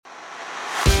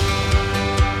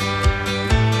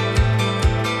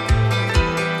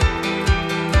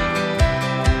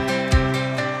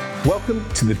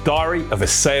to the Diary of a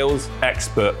Sales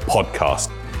Expert podcast.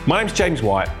 My name's James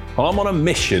White, and I'm on a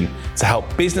mission to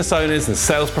help business owners and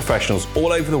sales professionals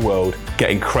all over the world get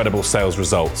incredible sales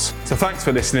results. So thanks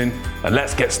for listening, and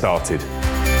let's get started.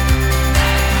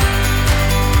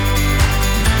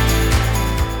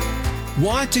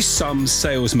 Why do some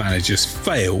sales managers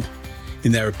fail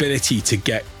in their ability to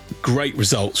get great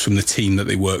results from the team that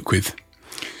they work with?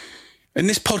 In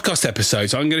this podcast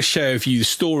episode, I'm going to share with you the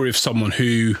story of someone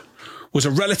who was a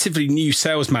relatively new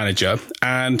sales manager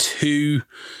and who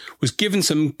was given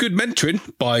some good mentoring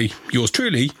by yours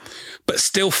truly, but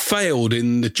still failed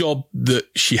in the job that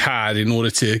she had in order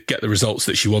to get the results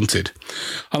that she wanted.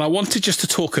 And I wanted just to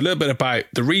talk a little bit about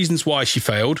the reasons why she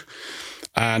failed.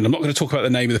 And I'm not going to talk about the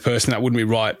name of the person, that wouldn't be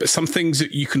right, but some things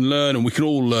that you can learn and we can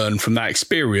all learn from that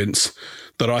experience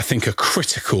that I think are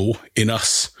critical in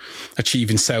us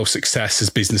achieving sales success as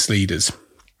business leaders.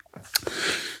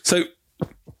 So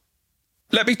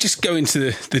let me just go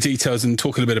into the details and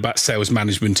talk a little bit about sales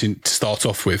management to start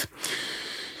off with.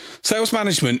 Sales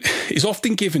management is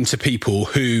often given to people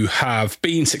who have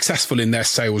been successful in their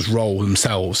sales role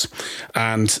themselves,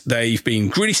 and they've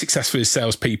been really successful as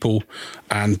salespeople,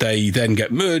 and they then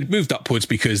get moved upwards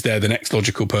because they're the next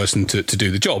logical person to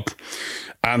do the job.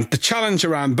 And the challenge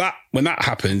around that, when that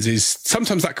happens, is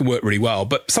sometimes that can work really well,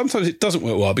 but sometimes it doesn't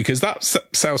work well because that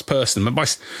salesperson, by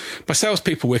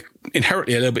salespeople, we're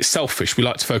inherently a little bit selfish. We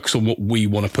like to focus on what we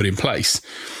want to put in place.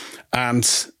 And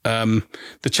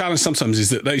the challenge sometimes is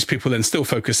that those people then still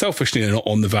focus selfishly and not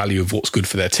on the value of what's good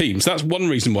for their team. So that's one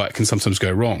reason why it can sometimes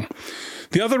go wrong.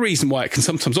 The other reason why it can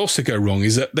sometimes also go wrong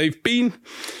is that they've been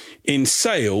in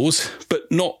sales, but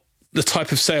not the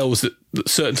type of sales that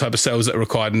certain type of sales that are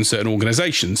required in certain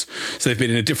organizations. So they've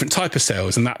been in a different type of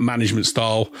sales, and that management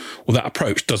style or that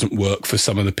approach doesn't work for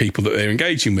some of the people that they're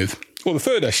engaging with. Or the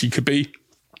third issue could be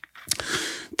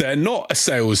they're not a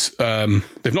sales,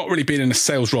 they've not really been in a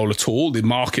sales role at all. The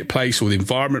marketplace or the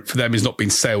environment for them has not been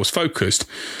sales focused,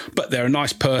 but they're a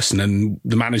nice person and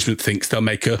the management thinks they'll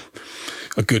make a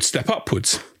good step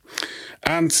upwards.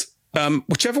 And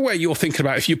whichever way you're thinking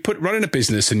about, if you're running a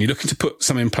business and you're looking to put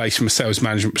something in place from a sales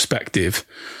management perspective,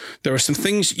 there are some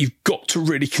things you've got to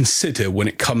really consider when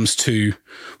it comes to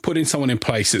putting someone in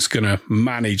place that's going to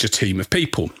manage a team of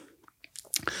people.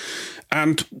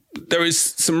 And there is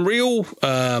some real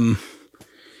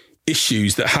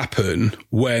issues that happen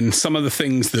when some of the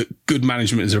things that good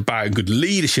management is about and good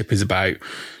leadership is about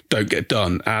don't get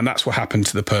done. And that's what happened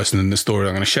to the person in the story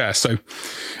I'm going to share. So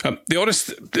the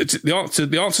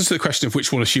answer to the question of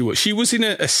which one she was in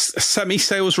a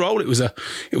semi-sales role. It was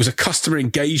a customer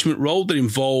engagement role that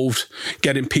involved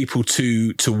getting people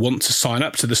to want to sign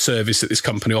up to the service that this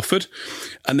company offered.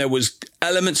 And there was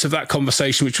elements of that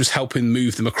conversation which was helping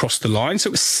move them across the line. So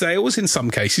it was sales in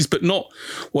some cases, but not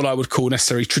what I would call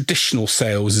necessarily traditional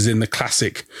sales, as in the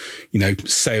classic,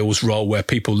 sales role where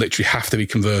people literally have to be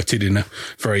converted in a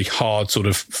very hard sort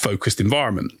of focused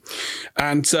environment.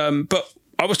 And, but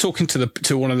I was talking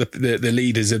to one of the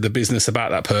leaders of the business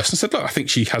about that person. I said, look, I think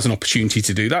she has an opportunity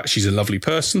to do that. She's a lovely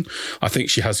person. I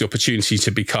think she has the opportunity to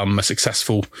become a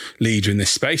successful leader in this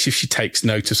space if she takes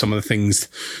note of some of the things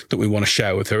that we want to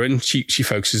share with her. And she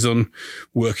focuses on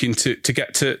working to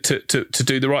get to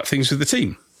do the right things with the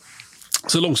team.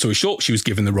 So long story short, she was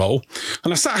given the role,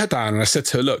 and I sat her down and I said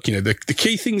to her, look, the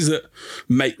key things that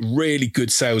make really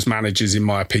good sales managers, in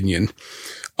my opinion,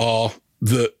 are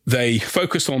that they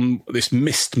focus on this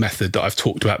MIST method that I've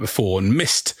talked about before. And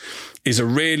MIST is a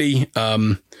really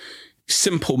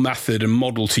simple method and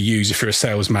model to use if you're a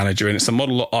sales manager. And it's a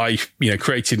model that I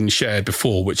created and shared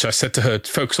before, which I said to her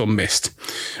to focus on MIST.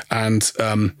 And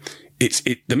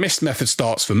the MIST method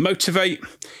starts for motivate,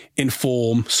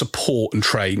 inform, support, and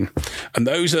train. And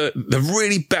those are the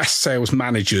really best sales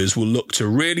managers will look to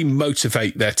really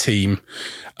motivate their team.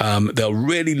 They'll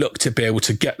really look to be able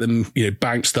to get them,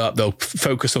 bounced up. They'll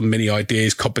focus on mini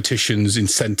ideas, competitions,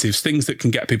 incentives, things that can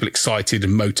get people excited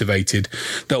and motivated.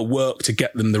 They'll work to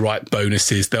get them the right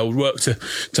bonuses. They'll work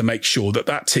to make sure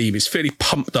that team is fairly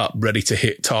pumped up, ready to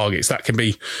hit targets. That can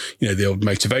be, the old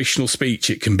motivational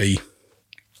speech. It can be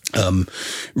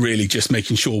really just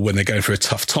making sure when they're going through a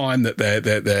tough time that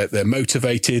they're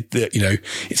motivated, that,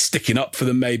 it's sticking up for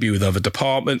them maybe with other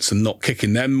departments and not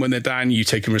kicking them when they're down, you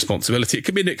taking responsibility. It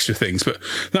could be an extra things, but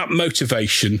that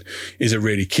motivation is a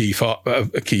really key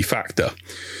factor.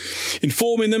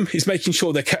 Informing them is making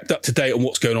sure they're kept up to date on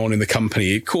what's going on in the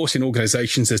company. Of course, in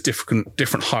organizations, there's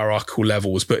different hierarchical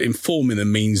levels, but informing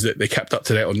them means that they're kept up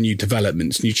to date on new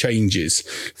developments, new changes,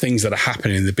 things that are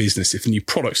happening in the business. If new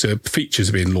products or features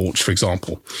are being launched, launched, for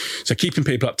example. So keeping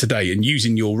people up to date and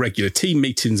using your regular team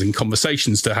meetings and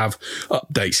conversations to have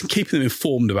updates and keeping them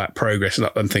informed about progress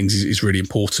and things is really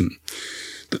important.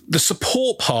 The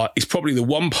support part is probably the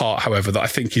one part, however, that I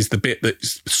think is the bit that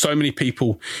so many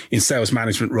people in sales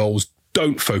management roles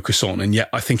don't focus on, and yet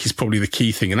I think is probably the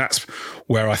key thing. And that's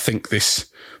where I think this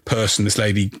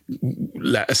lady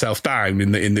let herself down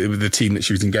in the team that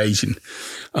she was engaging.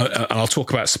 And I'll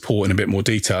talk about support in a bit more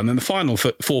detail. And then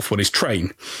the fourth one is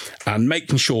train, and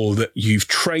making sure that you've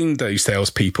trained those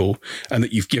salespeople and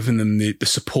that you've given them the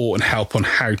support and help on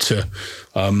how to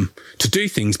do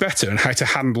things better and how to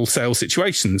handle sales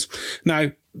situations.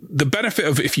 Now, the benefit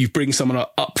of if you bring someone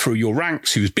up through your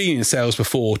ranks who's been in sales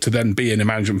before to then be in a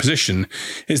management position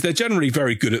is they're generally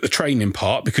very good at the training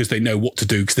part because they know what to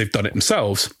do because they've done it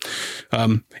themselves.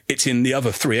 It's in the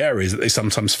other three areas that they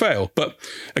sometimes fail. But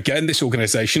again, this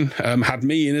organization had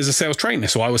me in as a sales trainer.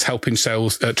 So I was helping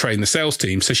train the sales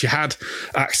team. So she had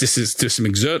access to some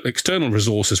external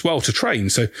resource as well to train.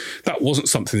 So that wasn't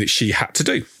something that she had to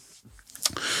do.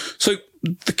 So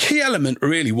the key element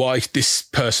really why this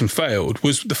person failed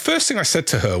was the first thing I said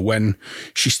to her when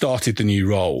she started the new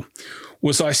role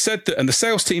was I said that, and the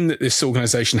sales team that this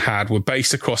organization had were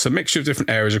based across a mixture of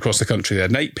different areas across the country. They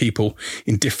had 8 people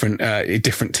in different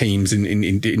teams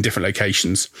in different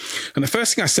locations. And the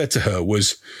first thing I said to her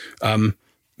was,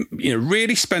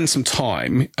 really spend some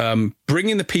time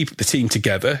bringing the team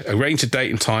together, arrange a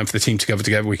date and time for the team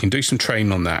together. We can do some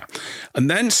training on that. And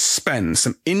then spend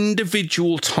some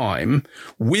individual time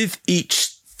with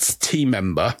each team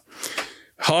member,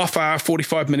 half hour,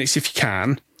 45 minutes if you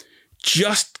can,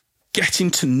 just getting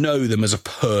to know them as a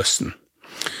person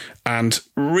and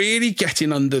really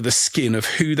getting under the skin of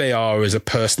who they are as a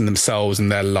person themselves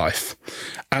and their life.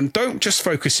 And don't just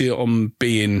focus on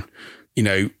being,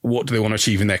 what do they want to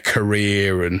achieve in their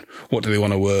career and what do they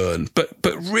want to earn? But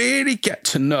really get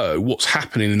to know what's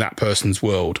happening in that person's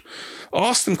world.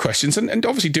 Ask them questions and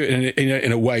obviously do it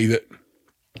in a way that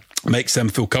makes them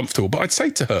feel comfortable. But I'd say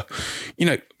to her,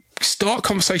 start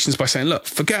conversations by saying, look,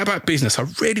 forget about business. I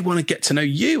really want to get to know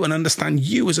you and understand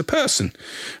you as a person.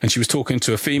 And she was talking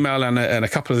to a female and a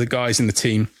couple of the guys in the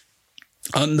team.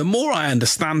 And the more I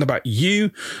understand about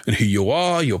you and who you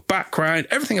are, your background,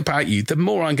 everything about you, the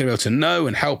more I'm going to be able to know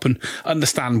and help and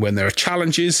understand when there are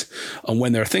challenges and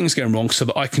when there are things going wrong so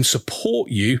that I can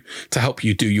support you to help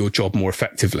you do your job more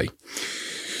effectively.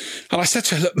 And I said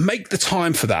to her, look, make the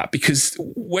time for that, because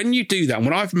when you do that, and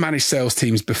when I've managed sales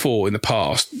teams before in the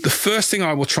past, the first thing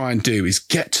I will try and do is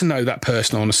get to know that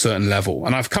person on a certain level.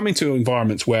 And I've come into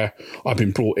environments where I've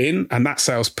been brought in and that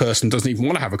salesperson doesn't even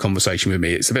want to have a conversation with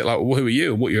me. It's a bit like, well, who are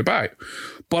you and what you're about?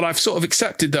 But I've sort of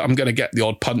accepted that I'm going to get the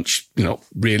odd punch,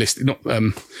 realistic, not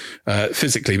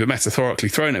physically, but metaphorically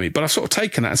thrown at me. But I've sort of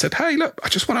taken that and said, hey, look, I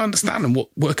just want to understand and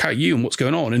work out you and what's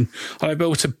going on. And I'll be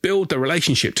able to build the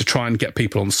relationship to try and get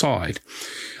people on side.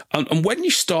 And when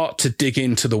you start to dig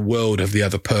into the world of the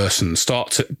other person,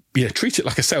 start to treat it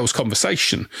like a sales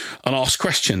conversation and ask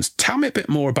questions. Tell me a bit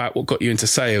more about what got you into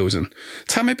sales, and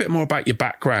tell me a bit more about your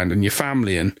background and your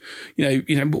family, and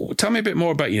tell me a bit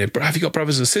more about have you got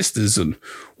brothers and sisters, and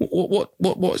what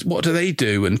do they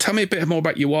do, and tell me a bit more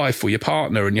about your wife or your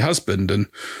partner and your husband, and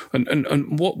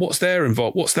what's their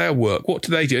involved, what's their work, what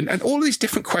do they do, and all of these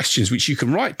different questions which you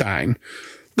can write down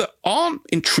that aren't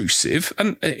intrusive,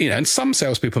 and some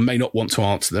salespeople may not want to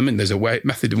answer them, and there's a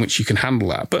method in which you can handle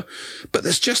that. But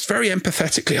there's just very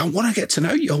empathetically, I want to get to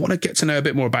know you. I want to get to know a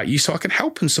bit more about you so I can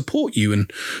help and support you and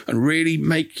really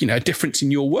make a difference in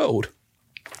your world.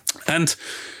 And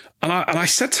I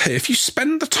said to her, if you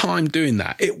spend the time doing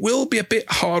that, it will be a bit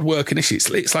hard work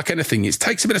initially. It's like anything; it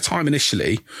takes a bit of time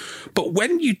initially, but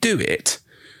when you do it,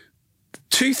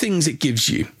 2 things it gives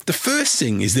you. The first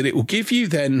thing is that it will give you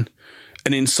then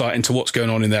an insight into what's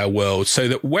going on in their world, so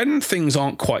that when things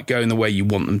aren't quite going the way you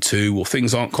want them to, or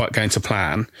things aren't quite going to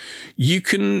plan, you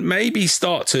can maybe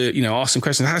start to, ask some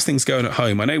questions. How's things going at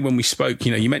home? I know when we spoke,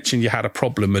 you mentioned you had a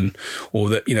problem or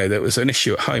that, there was an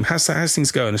issue at home. How's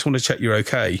things going? I just want to check you're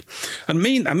okay. I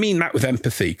mean that with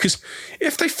empathy, because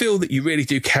if they feel that you really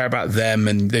do care about them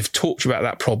and they've talked about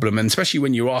that problem, and especially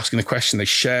when you're asking a question, they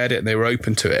shared it and they were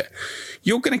open to it,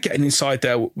 you're going to get inside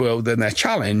their world and their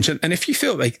challenge. And if you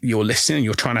feel like you're listening and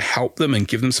you're trying to help them and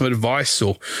give them some advice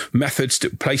or methods,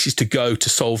 places to go to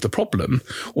solve the problem,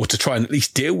 or to try and at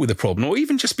least deal with the problem, or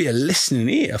even just be a listening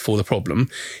ear for the problem,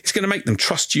 it's going to make them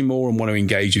trust you more and want to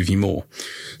engage with you more.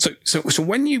 So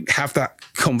when you have that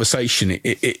conversation,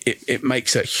 it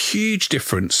makes a huge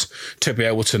difference to be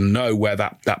able to know where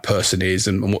that person is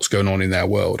and what's going on in their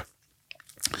world.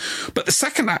 But the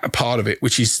second part of it,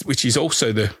 which is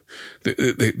also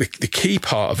the key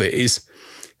part of it, is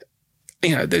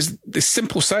there's this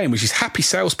simple saying, which is happy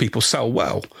salespeople sell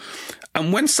well.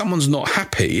 And when someone's not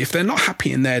happy, if they're not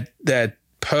happy in their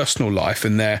personal life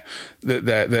and the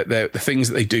things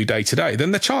that they do day to day,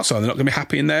 then the chances are they're not going to be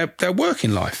happy in their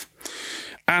working life.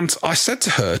 And I said to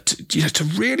her, to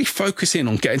really focus in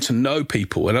on getting to know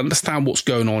people and understand what's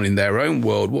going on in their own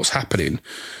world, what's happening,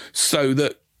 so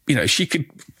that she could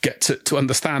get to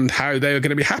understand how they are going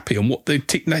to be happy and what they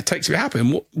take to be happy,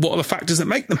 and what are the factors that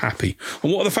make them happy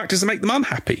and what are the factors that make them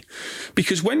unhappy.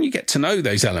 Because when you get to know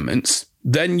those elements,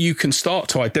 then you can start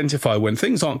to identify when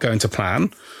things aren't going to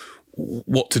plan,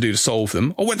 what to do to solve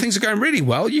them, or when things are going really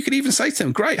well, you can even say to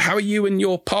them, great, how are you and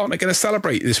your partner going to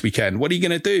celebrate this weekend? What are you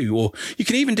going to do? Or you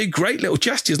can even do great little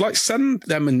gestures, like send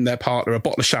them and their partner a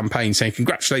bottle of champagne saying,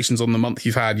 congratulations on the month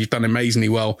you've had. You've done amazingly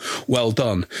well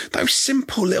done. Those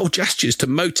simple little gestures to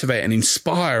motivate and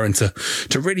inspire and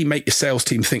to really make your sales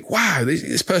team think, wow,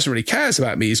 this person really cares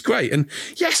about me is great. And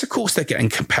yes, of course, they're getting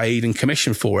paid and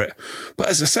commission for it. But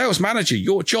as a sales manager,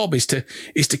 your job is to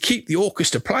keep the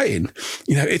orchestra playing.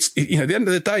 At the end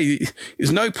of the day,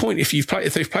 there's no point if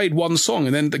they've played one song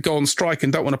and then they go on strike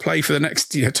and don't want to play for the next,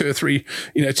 two or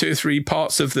three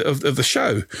parts of the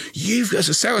show. You've, as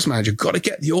a sales manager, got to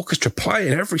get the orchestra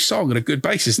playing every song on a good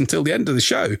basis until the end of the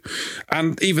show.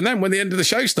 And even then, when the end of the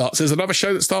show starts, there's another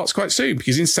show that starts quite soon,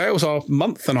 because in sales, our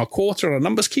month and our quarter and our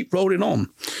numbers keep rolling on.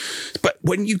 But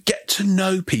when you get to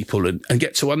know people and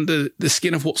get to under the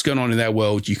skin of what's going on in their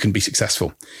world, you can be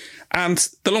successful. And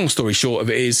the long story short of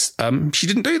it is, she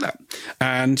didn't do that.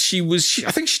 And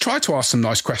I think she tried to ask some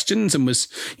nice questions and was,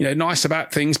 nice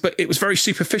about things, but it was very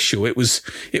superficial. It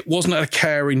wasn't at a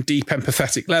caring, deep,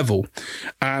 empathetic level.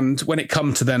 And when it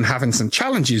come to then having some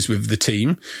challenges with the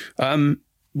team,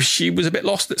 she was a bit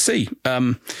lost at sea.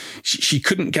 She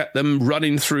couldn't get them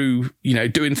running through,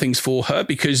 doing things for her,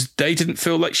 because they didn't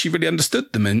feel like she really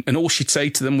understood them. And all she'd say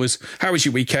to them was, how was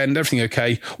your weekend? Everything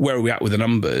okay? Where are we at with the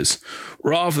numbers?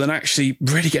 Rather than actually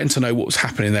really getting to know what was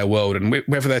happening in their world, and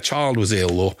whether their child was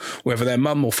ill, or whether their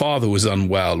mum or father was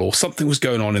unwell, or something was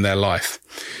going on in their life.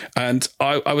 And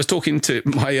I was talking to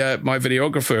my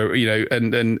videographer,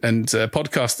 and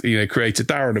podcast, creator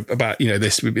Darren, about,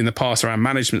 this in the past around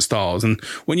management styles. And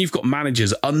when you've got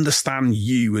managers understand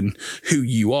you and who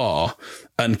you are,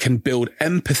 and can build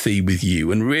empathy with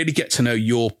you and really get to know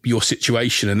your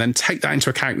situation, and then take that into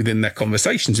account within their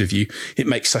conversations with you, it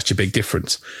makes such a big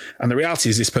difference. And the reality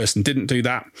is this person didn't do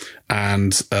that.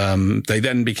 And they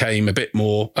then became a bit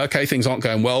more, okay, things aren't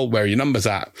going well. Where are your numbers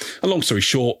at? And long story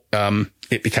short,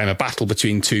 it became a battle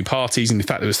between two parties. And in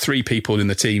fact, there was 3 people in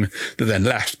the team that then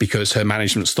left because her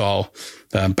management style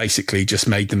basically just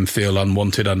made them feel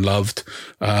unwanted, unloved.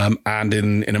 And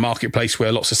in a marketplace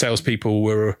where lots of salespeople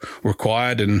were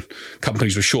required and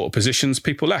companies were short of positions,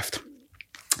 people left.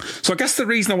 So I guess the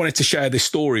reason I wanted to share this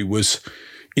story was,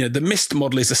 the MIST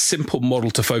model is a simple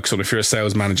model to focus on if you're a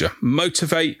sales manager.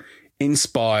 Motivate,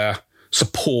 inspire,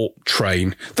 support,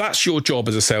 train. That's your job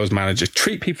as a sales manager.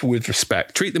 Treat people with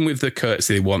respect. Treat them with the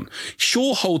courtesy they want.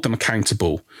 Sure, hold them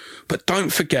accountable. But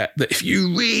don't forget that if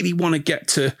you really want to get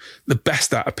to the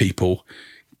best out of people,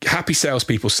 happy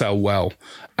salespeople sell well.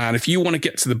 And if you want to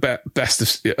get to the best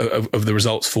of the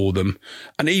results for them,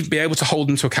 and even be able to hold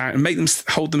them to account and make them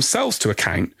hold themselves to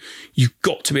account, you've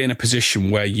got to be in a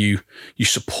position where you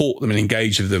support them and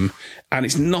engage with them. And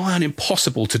it's nigh on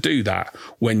impossible to do that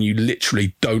when you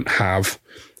literally don't have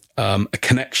a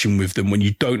connection with them, when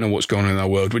you don't know what's going on in their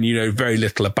world, when you know very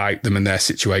little about them and their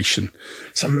situation.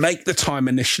 So make the time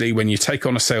initially when you take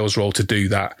on a sales role to do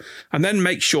that. And then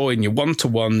make sure in your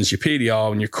one-to-ones, your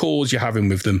PDR and your calls you're having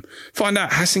with them, find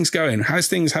out how's things going,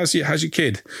 how's your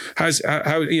kid, how,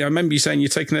 I remember you saying you're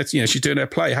taking her, she's doing her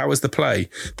play. How was the play?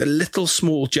 The little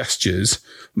small gestures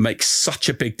make such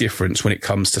a big difference when it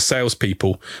comes to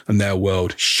salespeople and their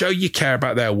world. Show you care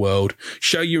about their world,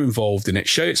 show you're involved in it,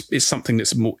 show it's something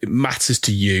that's more, it matters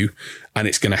to you, and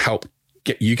it's going to help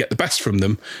get the best from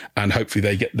them, and hopefully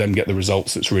they get the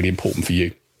results that's really important for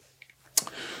you.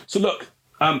 So look,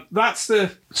 that's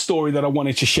the story that I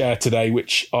wanted to share today,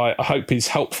 which I hope is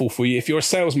helpful for you. If you're a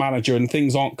sales manager and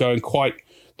things aren't going quite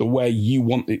the way you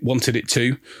wanted it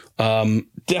to,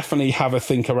 definitely have a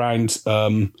think around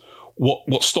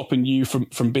what's stopping you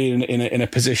from being in a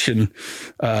position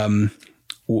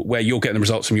where you're getting the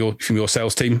results from your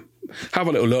sales team. Have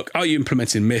a little look. Are you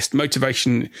implementing MIST?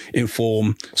 Motivation,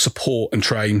 inform, support, and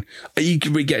train. Are you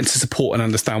really getting to support and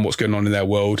understand what's going on in their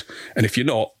world? And if you're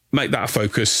not, make that a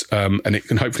focus, and it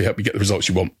can hopefully help you get the results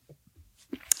you want.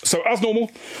 So as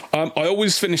normal, I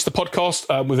always finish the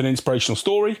podcast with an inspirational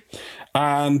story.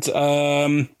 And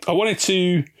I wanted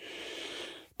to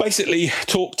basically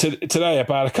talk today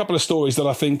about a couple of stories that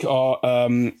I think are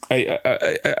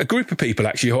a group of people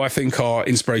actually who I think are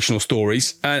inspirational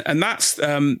stories, and that's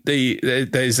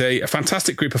there's a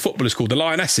fantastic group of footballers called the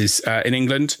Lionesses in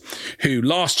England who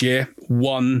last year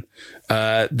won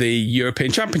the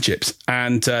European Championships,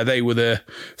 and they were the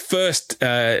first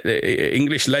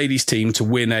English ladies team to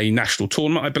win a national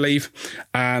tournament, I believe.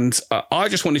 And I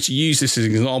just wanted to use this as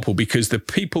an example because the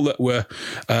people that were,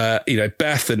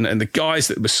 Beth and the guys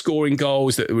that were scoring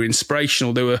goals, that were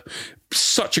inspirational, they were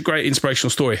such a great inspirational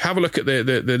story. Have a look at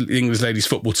the English ladies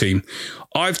football team.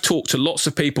 I've talked to lots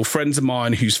of people, friends of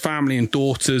mine, whose family and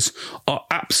daughters are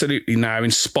absolutely now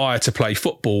inspired to play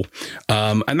football.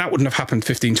 And that wouldn't have happened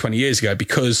 15, 20 years ago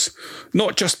because,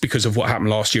 not just because of what happened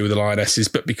last year with the Lionesses,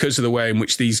 but because of the way in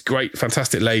which these great,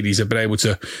 fantastic ladies have been able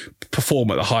to perform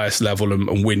at the highest level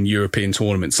and win European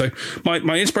tournaments. So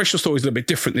my inspirational story is a little bit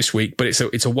different this week, but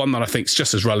it's a one that I think is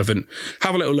just as relevant.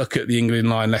 Have a little look at the England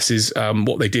Lionesses,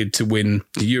 what they did to win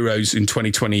the Euros in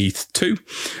 2022.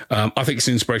 I think it's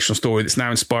an inspirational story that's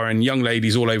now inspiring young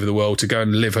ladies all over the world to go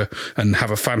and live and have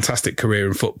a fantastic career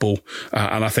in football.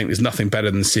 And I think there's nothing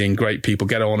better than seeing great people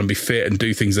get on and be fit and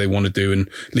do things they want to do and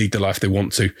lead the life they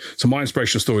want to. So my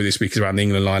inspirational story this week is around the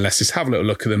England Lionesses. Have a little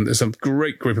look at them. There's a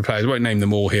great group of players. I won't name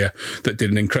them all here that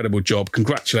did an incredible job.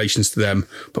 Congratulations to them.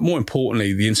 But more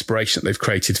importantly, the inspiration that they've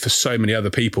created for so many other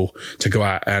people to go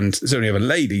out, and there's only other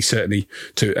ladies certainly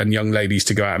and young ladies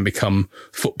to go out and become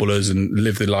footballers and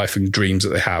live the life and dreams that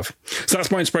they have. So that's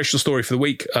my inspirational story for the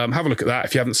week. Have a look at that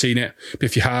if you haven't seen it. But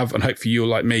if you have, and hopefully you're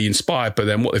like me, inspired by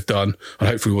them, what they've done, and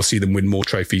hopefully we'll see them win more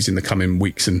trophies in the coming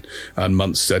weeks and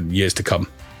months and years to come.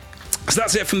 So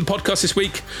that's it from the podcast this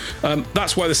week.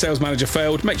 That's why the sales manager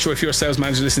failed. Make sure if you're a sales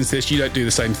manager listening to this, you don't do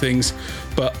the same things.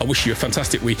 But I wish you a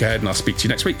fantastic week ahead, and I'll speak to you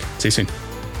next week. See you soon.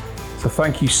 So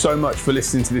thank you so much for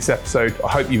listening to this episode. I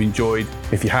hope you've enjoyed.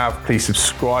 If you have, please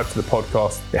subscribe to the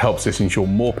podcast. It helps us ensure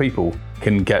more people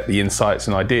can get the insights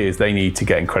and ideas they need to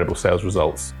get incredible sales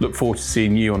results. Look forward to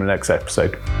seeing you on the next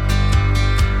episode.